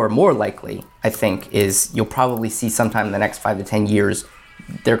 or more likely, I think, is you'll probably see sometime in the next 5 to 10 years,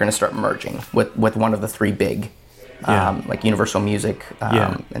 they're going to start merging with one of the three big, like Universal Music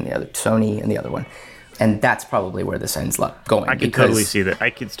and the other Sony and the other one. And that's probably where this ends up going. I could totally see that. I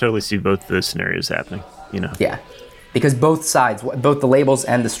could totally see both those scenarios happening, you know? Yeah. Because both sides, both the labels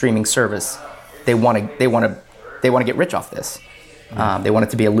and the streaming service, they want to get rich off this. They want it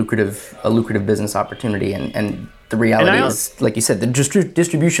to be a lucrative business opportunity, and the reality is, like you said, the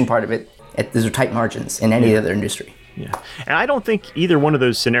distribution part of it, these are tight margins in any other industry. Yeah, and I don't think either one of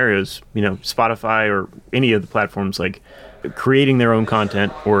those scenarios, you know, Spotify or any of the platforms, like creating their own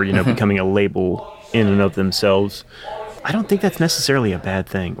content or, you know, becoming a label in and of themselves, I don't think that's necessarily a bad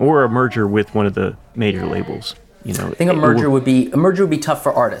thing, or a merger with one of the major labels. You know, I think a merger would be tough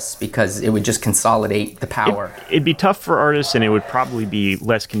for artists because it would just consolidate the power. It'd be tough for artists, and it would probably be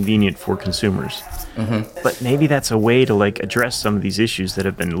less convenient for consumers. But maybe that's a way to like address some of these issues that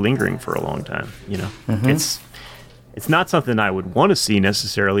have been lingering for a long time. You know, it's not something I would want to see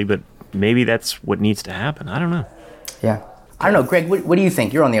necessarily, but maybe that's what needs to happen. I don't know. Yeah, I don't know, Greg. What do you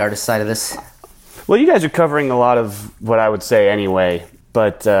think? You're on the artist side of this. Well, you guys are covering a lot of what I would say anyway,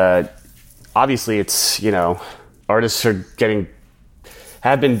 but obviously it's, you know, artists have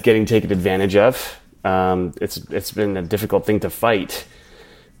been getting taken advantage of. It's been a difficult thing to fight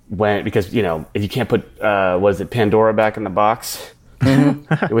because, you know, if you can't put Pandora back in the box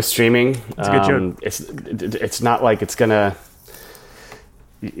with streaming. It's a good joke. It's not like it's gonna,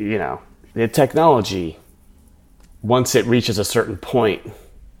 you know, the technology, once it reaches a certain point,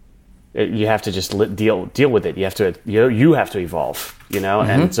 you have to just deal with it. You have to evolve, you know.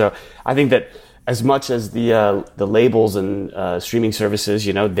 And so I think that as much as the labels and streaming services,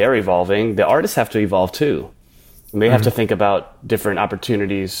 you know, they're evolving, the artists have to evolve too. And they have to think about different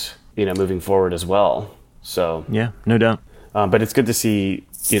opportunities, you know, moving forward as well. So yeah, no doubt. But it's good to see,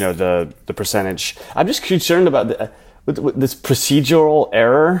 you know, the percentage. I'm just concerned about with this procedural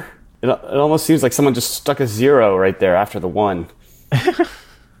error. It almost seems like someone just stuck a 0 right there after the 1.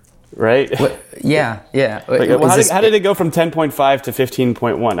 Right? Yeah. Like, how did it go from 10.5 to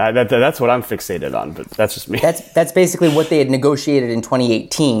 15.1? That's what I'm fixated on, but that's just me. That's basically what they had negotiated in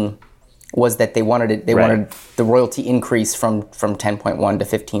 2018. Was that they wanted the royalty increase from 10.1 to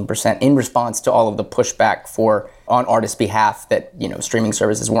 15% in response to all of the pushback on artists' behalf that, you know, streaming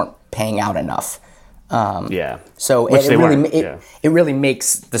services weren't paying out enough. So it really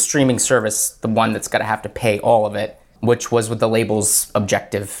makes the streaming service the one that's got to have to pay all of it, which was with the label's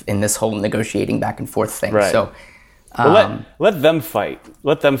objective in this whole negotiating back and forth thing. Right. So let them fight.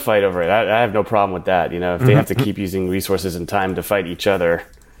 Let them fight over it. I have no problem with that. You know, if they have to keep using resources and time to fight each other,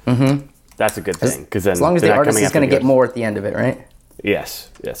 that's a good thing. Because then, as long as the artist is going to get more at the end of it, right?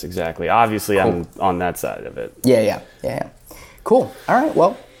 Yes, exactly. Obviously, cool. I'm on that side of it. Yeah. Cool. All right.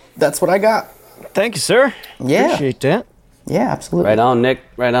 Well, that's what I got. Thank you, sir. Yeah. Appreciate that. Yeah, absolutely. Right on, Nick.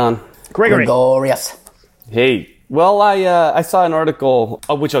 Right on. Gregorius. Hey. Well, I saw an article,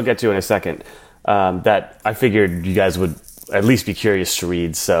 which I'll get to in a second, that I figured you guys would at least be curious to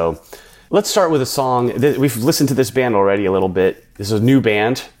read. So let's start with a song. We've listened to this band already a little bit. This is a new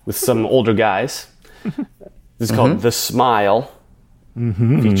band with some older guys. This is called The Smile,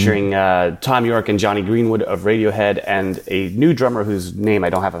 featuring Tom York and Johnny Greenwood of Radiohead, and a new drummer whose name I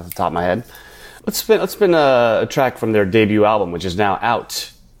don't have off the top of my head. Let's spin a track from their debut album, which is now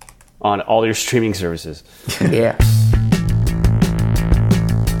out on all your streaming services. Yeah.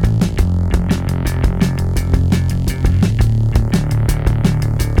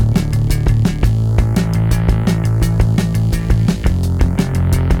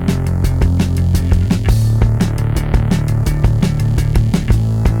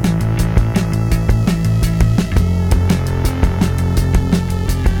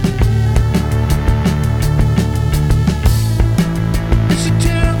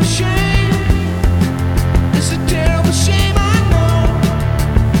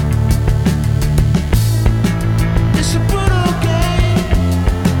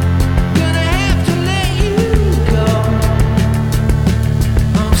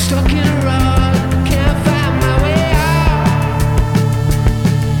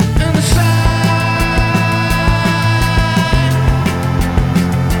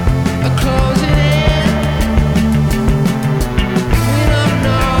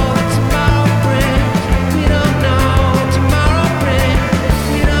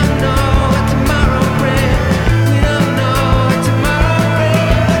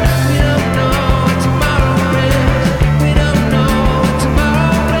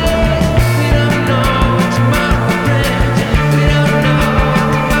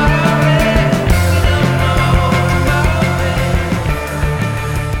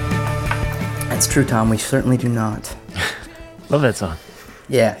 True, Tom. We certainly do not. Love that song.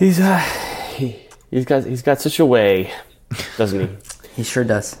 Yeah, He's got such a way, doesn't he? he sure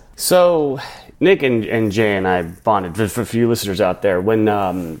does. So Nick and Jay and I bonded, for a few listeners out there,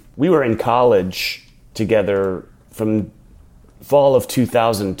 when we were in college together from fall of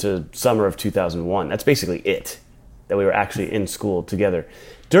 2000 to summer of 2001. That's basically it, that we were actually in school together.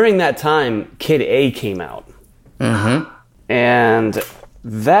 During that time, Kid A came out. Mm-hmm. And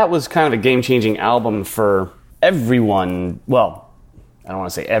that was kind of a game-changing album for everyone. Well, I don't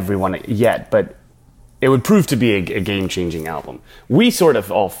want to say everyone yet, but it would prove to be a game-changing album. We sort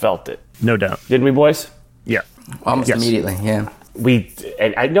of all felt it. No doubt. Didn't we, boys? Yeah. Almost immediately, yeah.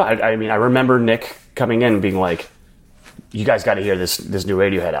 I remember Nick coming in and being like, you guys got to hear this new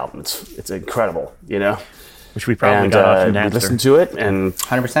Radiohead album. It's incredible, you know? Which we probably got off we listened to it, and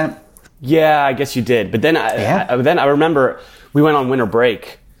 100%. Yeah, I guess you did. But then I remember we went on winter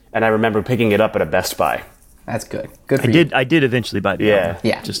break, and I remember picking it up at a Best Buy. That's good. Good for you. I did eventually buy the album.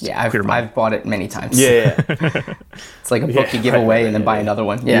 Yeah. I've bought it many times. Yeah. It's like a book you give away and then buy another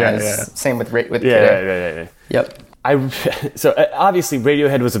one. Same with Kid. Yeah. Yep. So obviously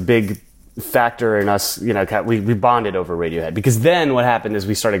Radiohead was a big factor in us. You know, we bonded over Radiohead, because then what happened is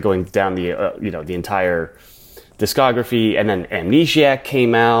we started going down the entire discography, and then Amnesiac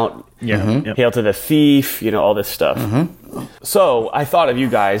came out. Yeah. Mm-hmm. Yep. Hail to the Thief, all this stuff. Mm-hmm. So I thought of you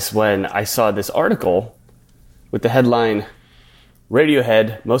guys when I saw this article with the headline,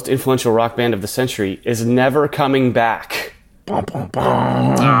 Radiohead, most influential rock band of the century, is never coming back. Bum, bum,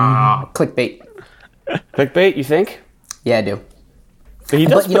 bum. Clickbait. Clickbait, you think? Yeah, I do. But he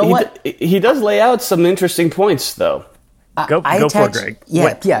does, he does lay out some interesting points, though. Go for it, Greg.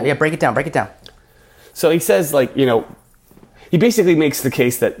 Yeah, break it down. So he says, he basically makes the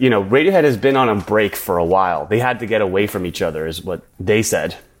case that, Radiohead has been on a break for a while. They had to get away from each other, is what they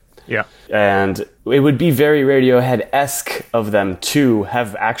said. Yeah. And it would be very Radiohead-esque of them to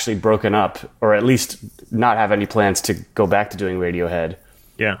have actually broken up, or at least not have any plans to go back to doing Radiohead.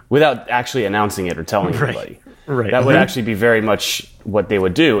 Yeah. Without actually announcing it or telling anybody. Right. That would actually be very much what they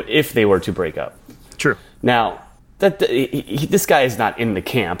would do if they were to break up. True. Now, this guy is not in the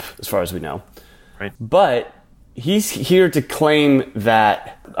camp, as far as we know. Right. But he's here to claim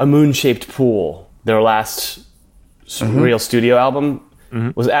that A Moon-Shaped Pool, their last real studio album,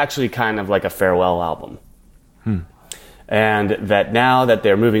 was actually kind of like a farewell album. And that now that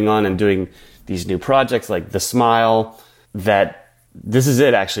they're moving on and doing these new projects like The Smile, that this is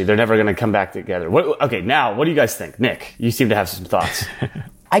it, actually. They're never going to come back together. Now, what do you guys think? Nick, you seem to have some thoughts.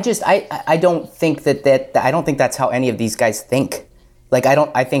 I don't think I don't think that's how any of these guys think.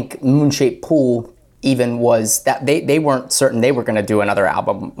 I think Moon-Shaped Pool even was that they weren't certain they were going to do another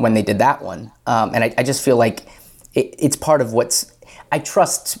album when they did that one. And I just feel like it's part of I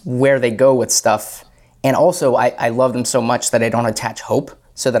trust where they go with stuff. And also I love them so much that I don't attach hope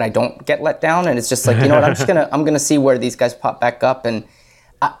so that I don't get let down. And it's just like, what, I'm going to see where these guys pop back up. And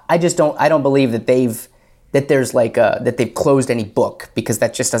I don't believe that they've closed any book, because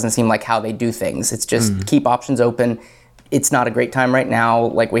that just doesn't seem like how they do things. It's just keep options open. it's not a great time right now.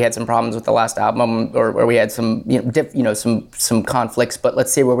 Like we had some problems with the last album, or we had some some conflicts. But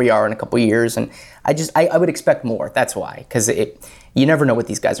let's say where we are in a couple years, and I would expect more. That's why, because you never know what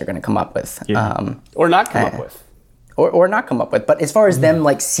these guys are going to come up with, or not come up with, or not come up with. But as far as them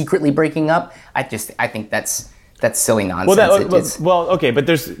like secretly breaking up, I think that's silly nonsense. Okay,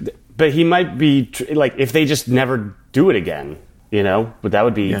 but he might be like if they just never do it again, but that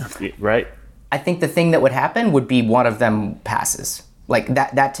would be right. I think the thing that would happen would be one of them passes. Like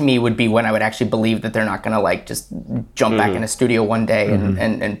that to me would be when I would actually believe that they're not going to like just jump back in a studio one day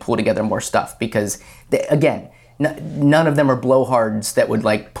and pull together more stuff, because none of them are blowhards that would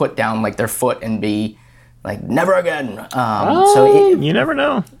like put down like their foot and be like never again. You never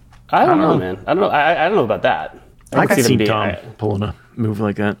know. I don't know, man. I don't know. I don't know about that. I could see Tom pulling a move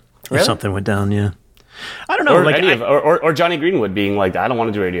like that if something went down. Yeah, I don't know. Or or Johnny Greenwood being like, I don't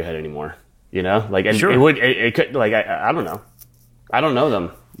want to do Radiohead anymore. Sure. It could like I don't know. I don't know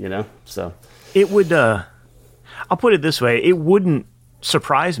them. So it would. I'll put it this way: it wouldn't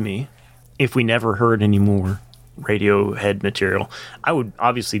surprise me if we never heard any more Radiohead material. I would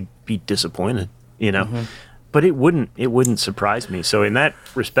obviously be disappointed, but it wouldn't surprise me. So in that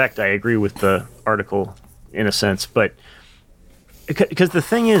respect, I agree with the article in a sense, but because the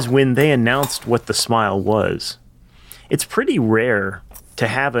thing is, when they announced what The Smile was, it's pretty rare to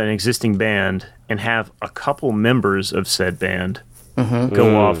have an existing band and have a couple members of said band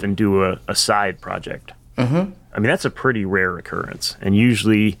go off and do a side project. I mean, that's a pretty rare occurrence, and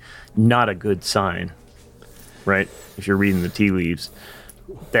usually not a good sign, right? If you're reading the tea leaves,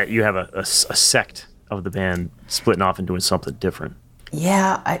 that you have a sect of the band splitting off and doing something different.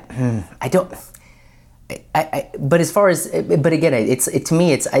 Yeah, I don't. But as far as, but again, to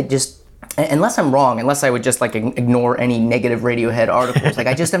me, unless I'm wrong, unless I would just like ignore any negative Radiohead articles, like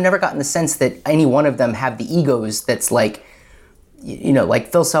I just have never gotten the sense that any one of them have the egos that's like,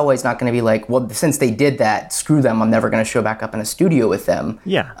 like Phil Selway's not going to be like, well, since they did that, screw them, I'm never going to show back up in a studio with them.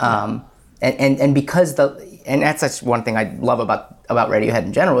 Yeah. And because and that's one thing I love about Radiohead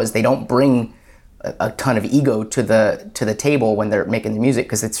in general is they don't bring a ton of ego to the table when they're making the music,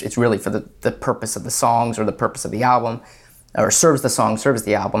 because it's really for the purpose of the songs or the purpose of the album, or serves the song, serves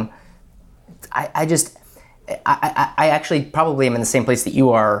the album. I actually probably am in the same place that you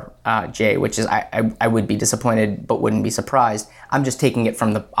are, Jay, which is I would be disappointed but wouldn't be surprised. I'm just taking it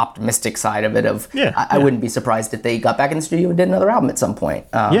from the optimistic side of it. I wouldn't be surprised if they got back in the studio and did another album at some point.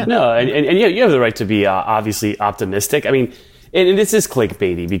 And you have the right to be obviously optimistic. I mean, and this is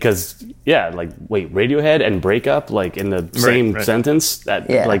clickbaity because wait, Radiohead and breakup like in the same sentence that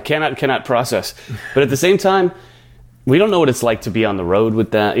like cannot process. But at the same time, we don't know what it's like to be on the road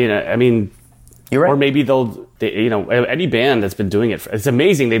with that. I mean. You're right. Or maybe any band that's been doing it, it's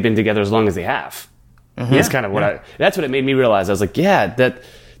amazing they've been together as long as they have. That's kind of that's what it made me realize. I was like, that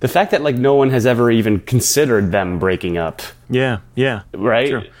the fact that like no one has ever even considered them breaking up. Yeah.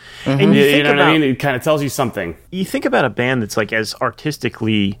 Right? True. And you know what I mean? It kind of tells you something. You think about a band that's like as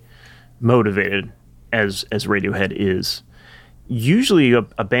artistically motivated as Radiohead is. Usually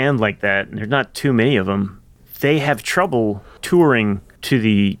a band like that, and there's not too many of them, they have trouble touring to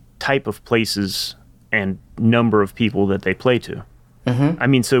the type of places and number of people that they play to. I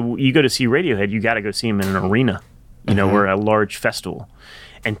mean, so you go to see Radiohead, you got to go see them in an arena, or a large festival.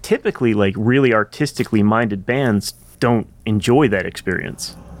 And typically, like really artistically minded bands don't enjoy that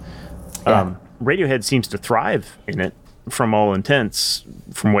experience. Radiohead seems to thrive in it, from all intents,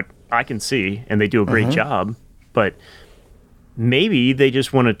 from what I can see, and they do a great job. But maybe they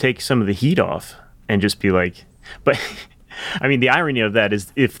just want to take some of the heat off and just be like, but. I mean, the irony of that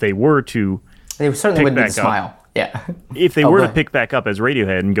is if they were to they certainly wouldn't be the Smile. Yeah. If they were to pick back up as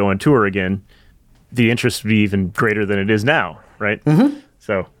Radiohead and go on tour again, the interest would be even greater than it is now, right?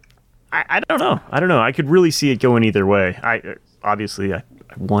 So I don't know. I could really see it going either way. I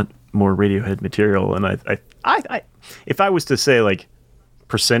want more Radiohead material, and I if I was to say like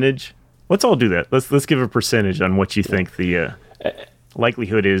percentage, let's all do that. Let's give a percentage on what you think the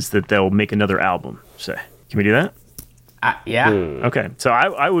likelihood is that they'll make another album. Say, can we do that? Okay, so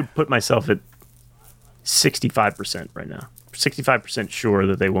I would put myself at 65% right now. 65% sure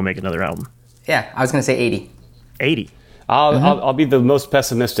that they will make another album. Yeah, I was going to say 80. 80. I'll be the most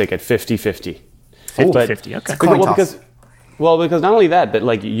pessimistic at 50-50. 50-50, okay. Because not only that, but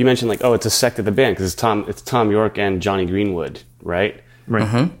like you mentioned, like, it's a sect of the band because it's Tom York and Johnny Greenwood, right?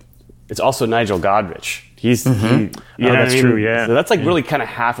 Right. It's also Nigel Godrich. That's true. Yeah, so that's like really kind of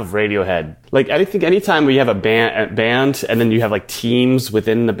half of Radiohead. Like I think anytime where you have a band and then you have like teams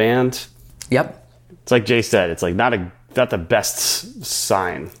within the band. Yep. It's like Jay said. It's like not the best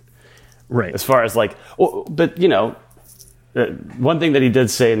sign, right? As far as like, but one thing that he did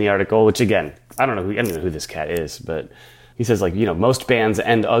say in the article, which again, I don't even know who this cat is, but he says, like, most bands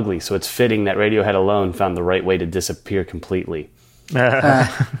end ugly, so it's fitting that Radiohead alone found the right way to disappear completely.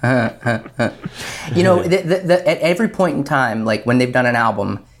 At every point in time, like when they've done an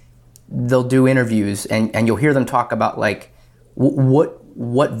album, they'll do interviews and you'll hear them talk about like,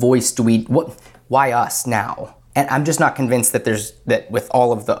 what voice do why us now? And I'm just not convinced that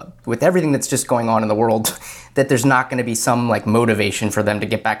with everything that's just going on in the world, that there's not going to be some like motivation for them to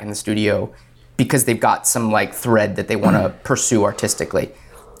get back in the studio because they've got some like thread that they want to pursue artistically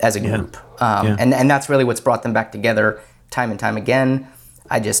as a group. And that's really what's brought them back together time and time again.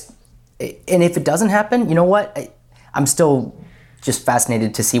 And if it doesn't happen, you know what? I'm still just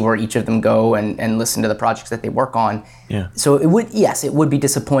fascinated to see where each of them go and listen to the projects that they work on. Yeah. So it would be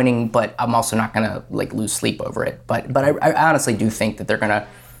disappointing, but I'm also not gonna like lose sleep over it. But I honestly do think that they're gonna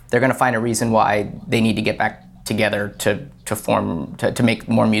find a reason why they need to get back together to make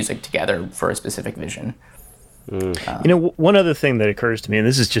more music together for a specific vision. One other thing that occurs to me, and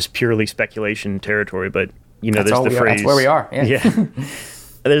this is just purely speculation territory, but there's the phrase. That's where we are. Yeah.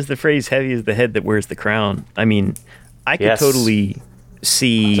 There's the phrase, heavy is the head that wears the crown. I mean, I could totally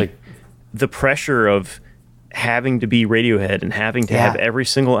see the pressure of having to be Radiohead and having to have every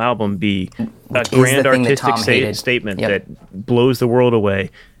single album be a grand artistic statement that blows the world away.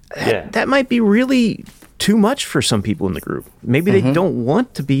 That might be really too much for some people in the group. Maybe they don't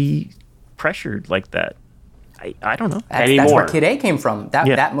want to be pressured like that. I don't know. That's where Kid A came from.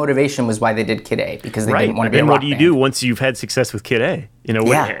 That motivation was why they did Kid A, because they didn't want to be a rock band. And what do you do once you've had success with Kid A?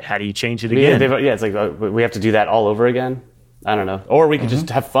 How do you change it again? It's like we have to do that all over again. I don't know. Or we could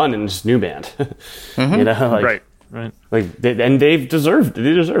just have fun and just new band. Right. Like they deserve it.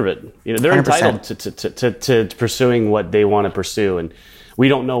 They're 100%. Entitled to pursuing what they want to pursue, and we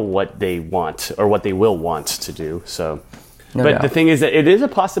don't know what they want or what they will want to do. So, the thing is that it is a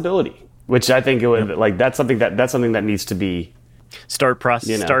possibility. Which I think it would that's something that needs to be start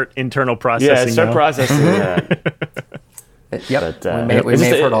internal processing. Yeah, start processing that. Yep, but, we may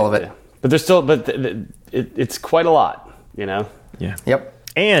have heard all of it. But there's still, it's quite a lot, Yeah. Yep.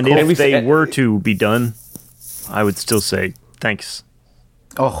 And if they were to be done, I would still say thanks.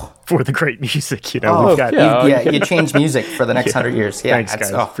 For the great music, we've got. You change music for the next 100 years. Yeah, thanks,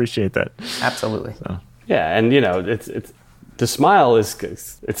 guys. Appreciate that. Absolutely. So. Yeah, and it's. The Smile it's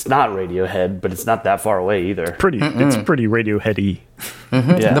not Radiohead, but it's not that far away either. It's pretty Radiohead-y.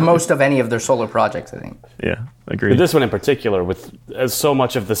 The most of any of their solo projects, I think. Yeah, agreed. But this one in particular, with so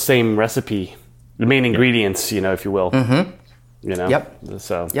much of the same recipe, the main ingredients, if you will. Yep.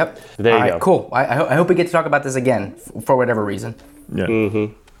 So there you go. Cool. I hope we get to talk about this again for whatever reason. Yeah.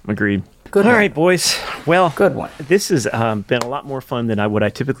 Agreed. Good All one. right, boys. Well, good one. This has been a lot more fun than what I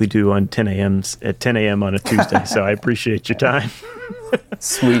typically do on 10 a.m. on a Tuesday. So I appreciate your time.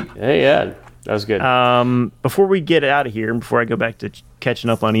 Sweet. Yeah, that was good. Before we get out of here, and before I go back to catching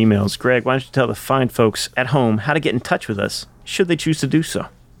up on emails, Greg, why don't you tell the fine folks at home how to get in touch with us, should they choose to do so?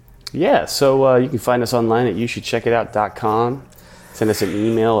 Yeah, so you can find us online at youshouldcheckitout.com. Send us an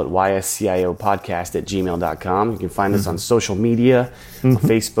email at ysciopodcast@gmail.com. You can find us on social media, on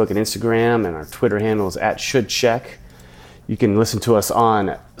Facebook and Instagram, and our Twitter handle is @shouldcheck. You can listen to us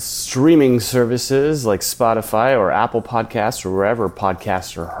on streaming services like Spotify or Apple Podcasts or wherever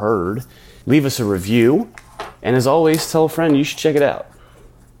podcasts are heard. Leave us a review. And as always, tell a friend you should check it out.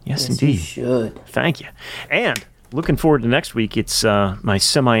 Yes, indeed. You should. Thank you. And looking forward to next week. It's my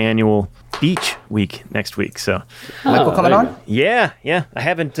semi-annual beach week next week. So, Michael coming on? Yeah. I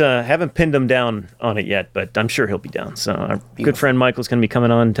haven't pinned him down on it yet, but I'm sure he'll be down. So our good friend Michael's going to be coming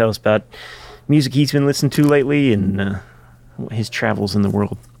on and tell us about music he's been listening to lately and his travels in the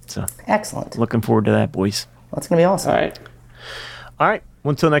world. So excellent. Looking forward to that, boys. That's going to be awesome. All right. Well,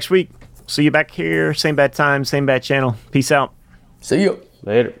 until next week. See you back here. Same bad time, same bad channel. Peace out. See you.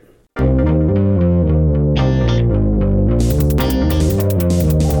 Later.